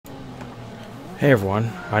Hey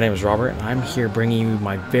everyone, my name is Robert and I'm here bringing you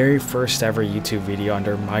my very first ever YouTube video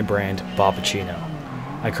under my brand Bopachino.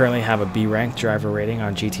 I currently have a B rank driver rating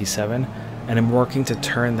on GT7 and I'm working to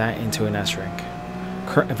turn that into an S rank.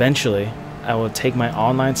 Eventually, I will take my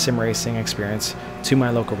online sim racing experience to my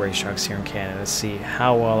local racetracks here in Canada to see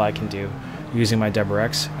how well I can do using my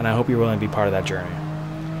WRX, and I hope you're willing to be part of that journey.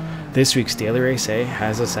 This week's Daily Race A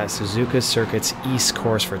has us at Suzuka Circuit's East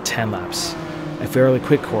Course for 10 laps. A fairly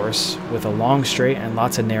quick course with a long straight and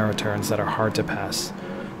lots of narrow turns that are hard to pass.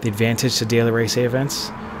 The advantage to Daily Race A events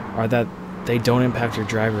are that they don't impact your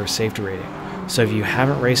driver safety rating, so if you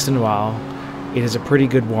haven't raced in a while, it is a pretty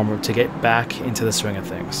good warm-up to get back into the swing of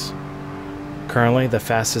things. Currently, the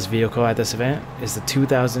fastest vehicle at this event is the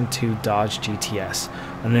 2002 Dodge GTS,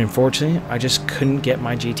 and unfortunately, I just couldn't get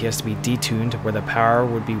my GTS to be detuned where the power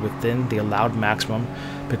would be within the allowed maximum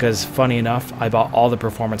because, funny enough, I bought all the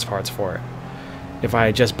performance parts for it. If I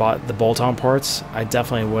had just bought the bolt-on parts, I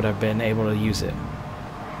definitely would have been able to use it.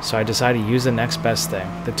 So I decided to use the next best thing,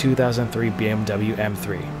 the 2003 BMW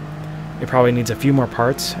M3. It probably needs a few more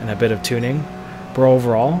parts and a bit of tuning, but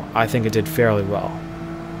overall, I think it did fairly well.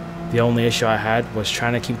 The only issue I had was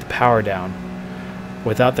trying to keep the power down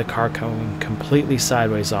without the car coming completely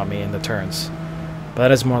sideways on me in the turns. But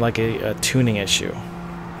that is more like a tuning issue.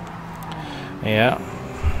 Yeah,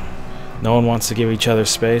 no one wants to give each other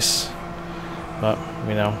space. But,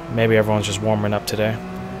 you know, maybe everyone's just warming up today.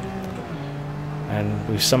 And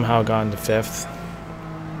we've somehow gotten to 5th.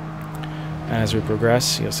 And as we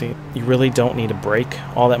progress, you'll see you really don't need to brake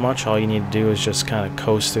all that much. All you need to do is just kind of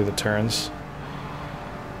coast through the turns.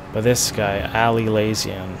 But this guy, Ali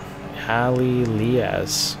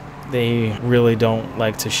Liaz, they really don't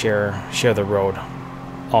like to share the road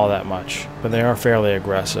all that much. But they are fairly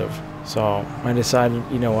aggressive. So I decided,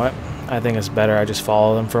 you know what, I think it's better I just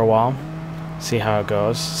follow them for a while. See how it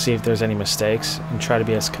goes, see if there's any mistakes, and try to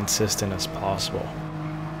be as consistent as possible.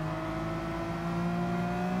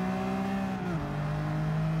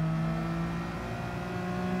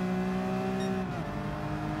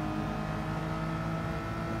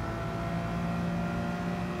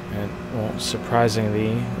 And well,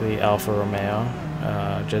 surprisingly, the Alfa Romeo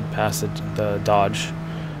did pass the Dodge,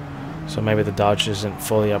 so maybe the Dodge isn't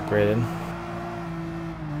fully upgraded.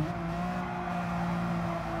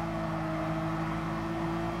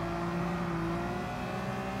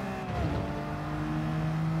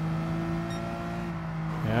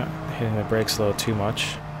 Yeah, hitting the brakes a little too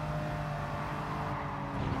much.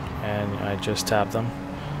 And I just tapped them.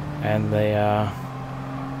 And the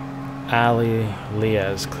Ali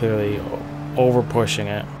Liaz clearly over pushing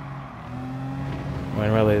it.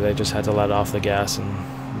 When really they just had to let off the gas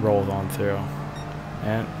and roll on through.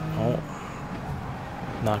 And, oh,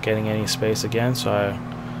 not getting any space again, so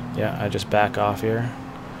I just back off here.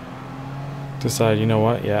 Decided, you know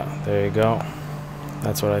what, yeah, there you go.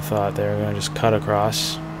 That's what I thought. They were going to just cut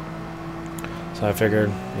across. So I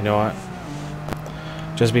figured, you know what,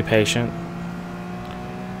 just be patient.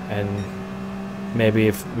 And maybe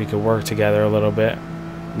if we could work together a little bit,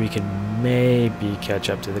 we could maybe catch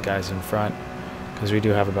up to the guys in front. Because we do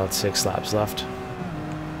have about 6 laps left.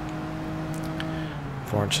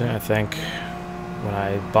 Fortunately, I think when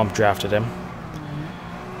I bump drafted him,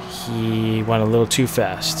 he went a little too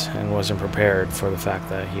fast and wasn't prepared for the fact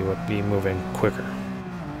that he would be moving quicker.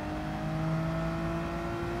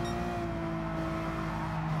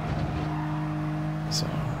 So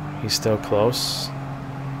he's still close.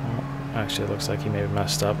 Well, actually, it looks like he may have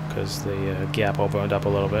messed up because the gap opened up a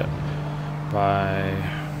little bit by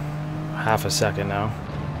half a second now.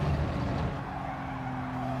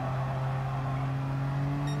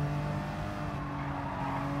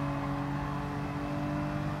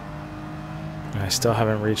 And I still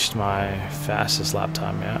haven't reached my fastest lap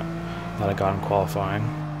time yet that I got in qualifying.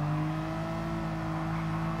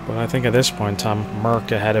 But I think at this point in time,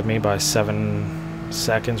 Merck ahead of me by 7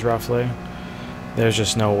 seconds roughly. There's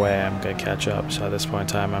just no way I'm gonna catch up. So at this point in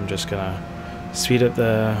time, I'm just gonna speed up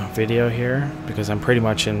the video here because I'm pretty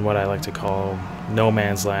much in what I like to call no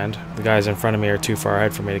man's land. The guys in front of me are too far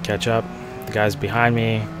ahead for me to catch up. The guys behind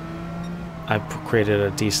me, I've created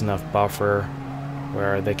a decent enough buffer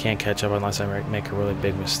where they can't catch up unless I make a really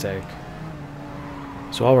big mistake.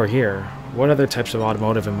 So while we're here, what other types of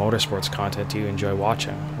automotive and motorsports content do you enjoy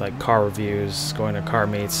watching? Like car reviews, going to car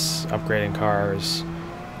meets, upgrading cars,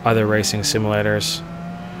 other racing simulators?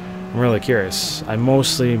 I'm really curious. I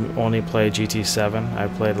mostly only play GT7.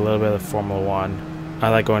 I've played a little bit of Formula 1. I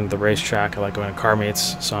like going to the racetrack. I like going to car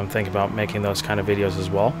meets, so I'm thinking about making those kind of videos as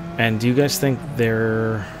well. And do you guys think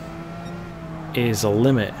there is a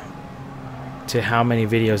limit to how many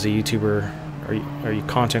videos a YouTuber or you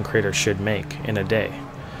content creators should make in a day?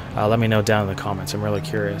 Let me know down in the comments. I'm really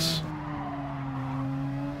curious.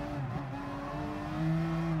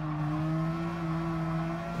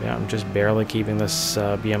 Yeah, I'm just barely keeping this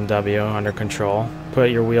BMW under control. Put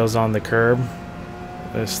your wheels on the curb.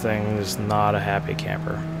 This thing is not a happy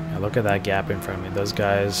camper. Now look at that gap in front of me. Those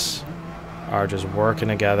guys are just working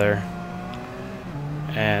together.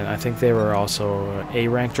 And I think they were also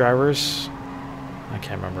A-rank drivers. I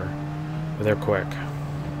can't remember. But they're quick.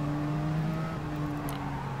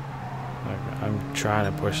 I'm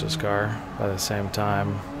trying to push this car, but at the same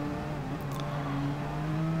time,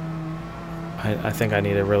 I think I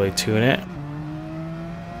need to really tune it.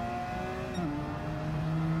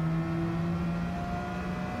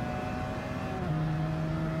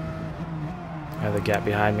 The gap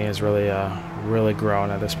behind me is really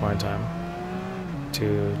grown at this point in time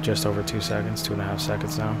to just over 2 seconds, 2.5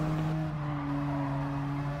 seconds now.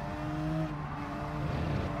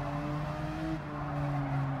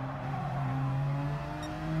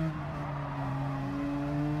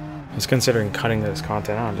 I was considering cutting this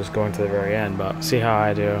content out and just going to the very end, but see how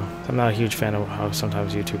I do. I'm not a huge fan of how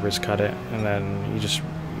sometimes YouTubers cut it, and then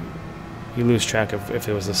you lose track of if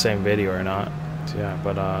it was the same video or not. So yeah,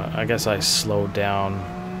 but I guess I slowed down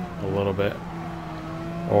a little bit,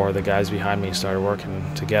 or the guys behind me started working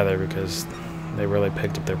together because they really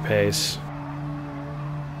picked up their pace.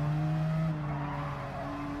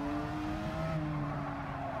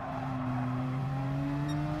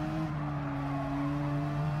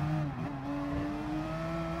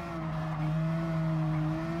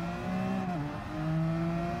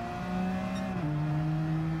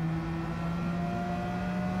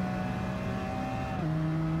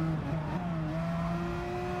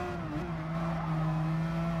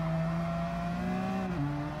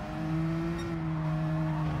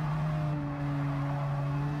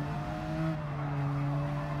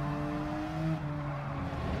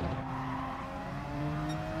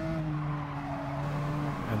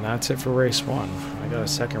 And that's it for race 1. I got a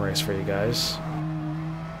second race for you guys.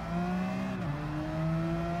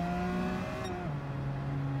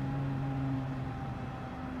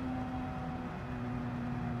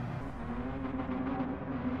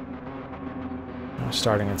 I'm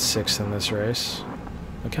starting at 6th in this race.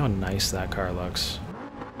 Look how nice that car looks.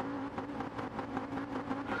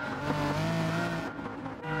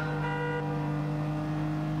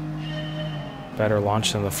 Better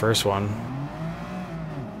launch than the first one.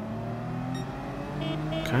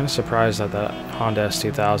 Kind of surprised that that Honda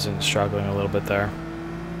S2000 is struggling a little bit there.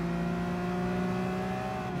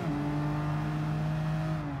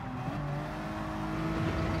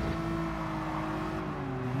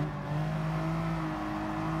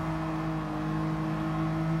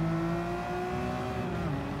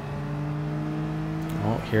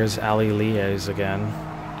 Oh, here's Ali Lies again.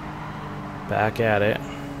 Back at it.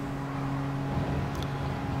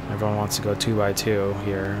 Everyone wants to go 2x2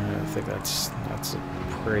 here. I think that's a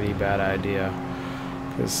pretty bad idea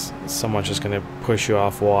because someone's just going to push you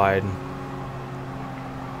off wide.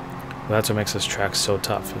 Well, that's what makes this track so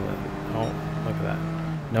tough. Oh, look at that.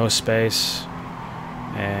 No space.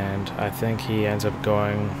 And I think he ends up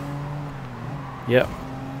going... Yep.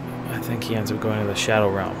 I think he ends up going to the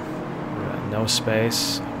shadow realm. No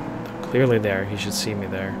space. I'm clearly there. He should see me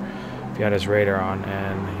there if he had his radar on.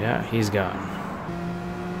 And yeah, he's gone.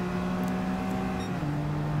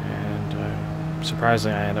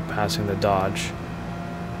 Surprisingly, I end up passing the Dodge,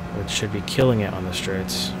 which should be killing it on the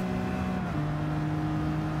straights.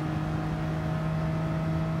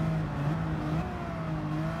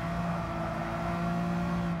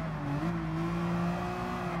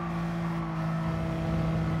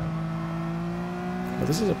 But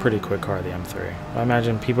this is a pretty quick car, the M3. I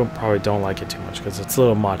imagine people probably don't like it too much because it's a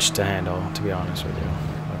little much to handle, to be honest with you.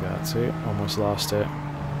 Look at that, see? Almost lost it.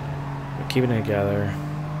 But keeping it together.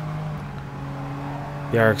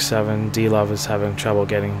 The RX-7, D-Love is having trouble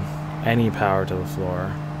getting any power to the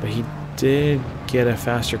floor, but he did get a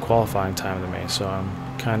faster qualifying time than me, so I'm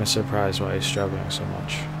kind of surprised why he's struggling so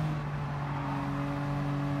much.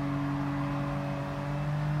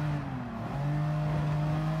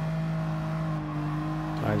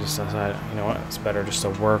 I just decided, you know what, it's better just to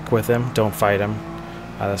work with him, don't fight him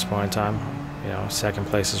at this point in time. You know, second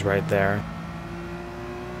place is right there.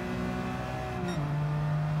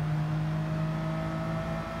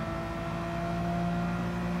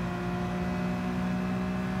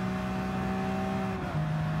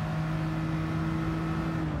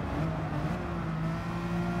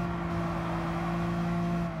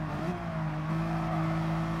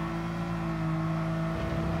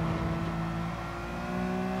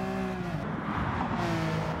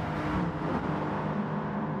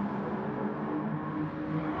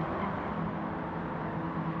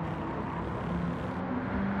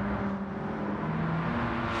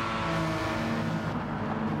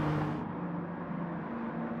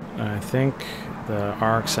 think the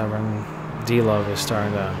RX-7 D-Love is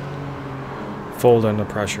starting to fold under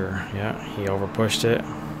pressure. Yeah, he overpushed it.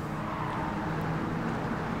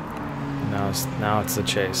 Now it's the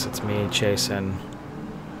chase. It's me chasing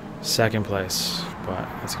second place, but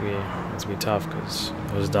it's gonna be tough because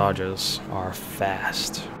those Dodges are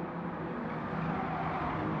fast.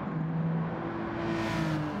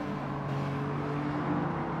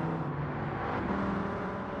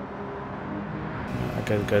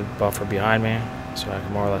 A good buffer behind me, so I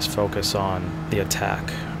can more or less focus on the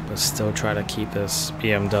attack, but still try to keep this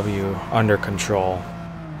BMW under control.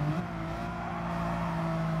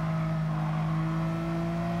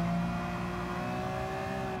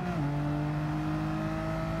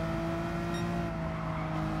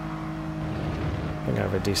 I think I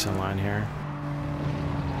have a decent line here.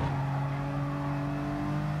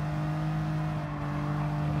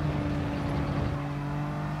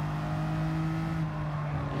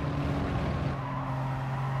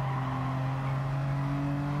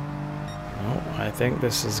 I think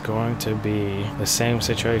this is going to be the same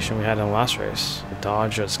situation we had in the last race. The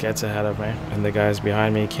Dodge just gets ahead of me, and the guys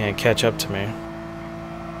behind me can't catch up to me.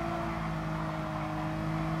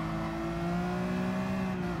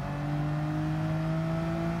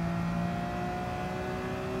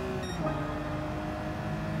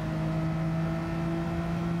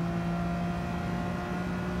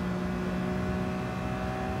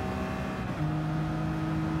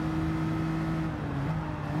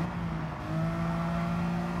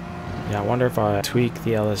 Yeah, I wonder if I tweak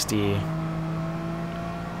the LSD.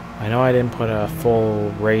 I know I didn't put a full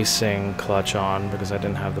racing clutch on because I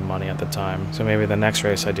didn't have the money at the time. So maybe the next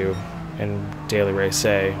race I do in daily race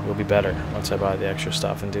A will be better once I buy the extra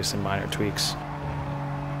stuff and do some minor tweaks.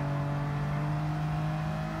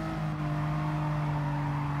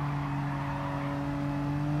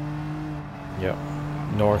 Yep.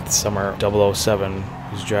 North Summer 007,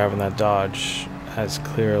 who's driving that Dodge, has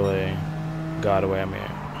clearly got away from me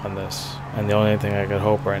on this, and the only thing I could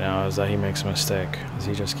hope right now is that he makes a mistake, as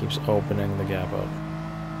he just keeps opening the gap up.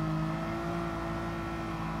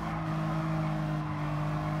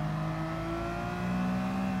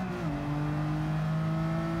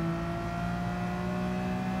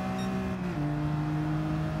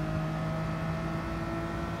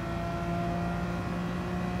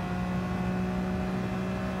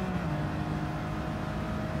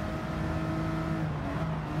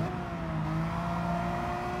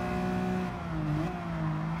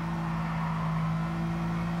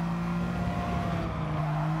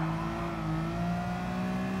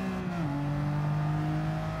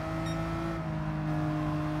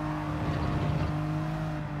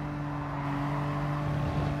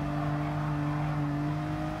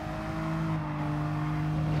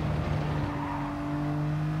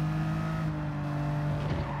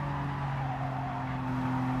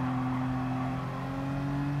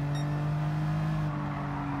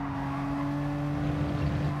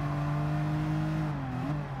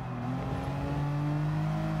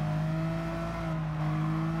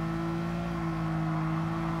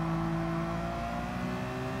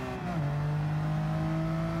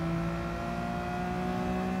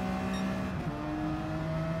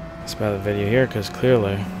 Let's buy the video here because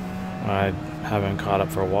clearly I haven't caught up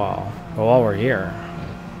for a while. But while we're here,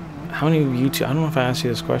 how many YouTube, I don't know if I asked you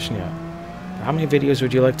this question yet, how many videos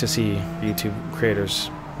would you like to see YouTube creators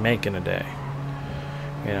make in a day?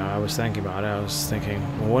 You know, I was thinking about it. I was thinking,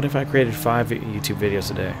 well, what if I created 5 YouTube videos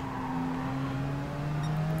a day?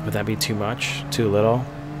 Would that be too much? Too little?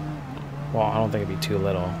 Well, I don't think it'd be too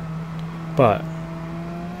little. But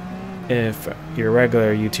if your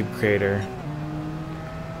regular YouTube creator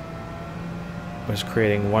was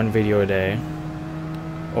creating 1 video a day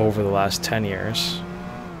over the last 10 years,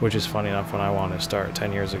 which is funny enough when I wanted to start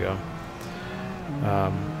 10 years ago.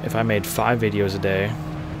 If I made 5 videos a day,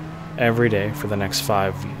 every day for the next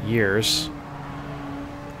 5 years,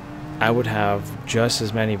 I would have just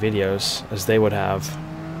as many videos as they would have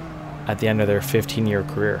at the end of their 15-year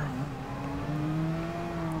career.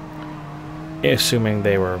 Assuming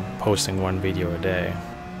they were posting 1 video a day.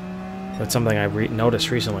 But something I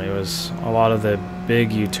noticed recently was a lot of the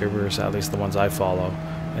big YouTubers, at least the ones I follow,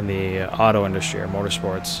 in the auto industry or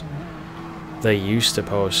motorsports, they used to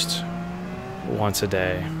post once a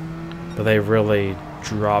day, but they really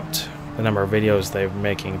dropped the number of videos they're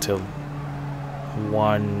making to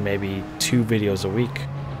 1, maybe 2 videos a week,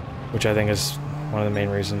 which I think is one of the main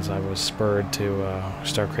reasons I was spurred to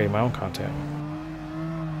start creating my own content.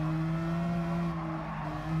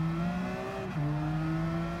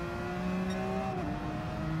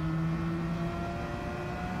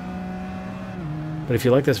 But if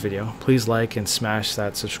you like this video, please like and smash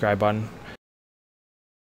that subscribe button.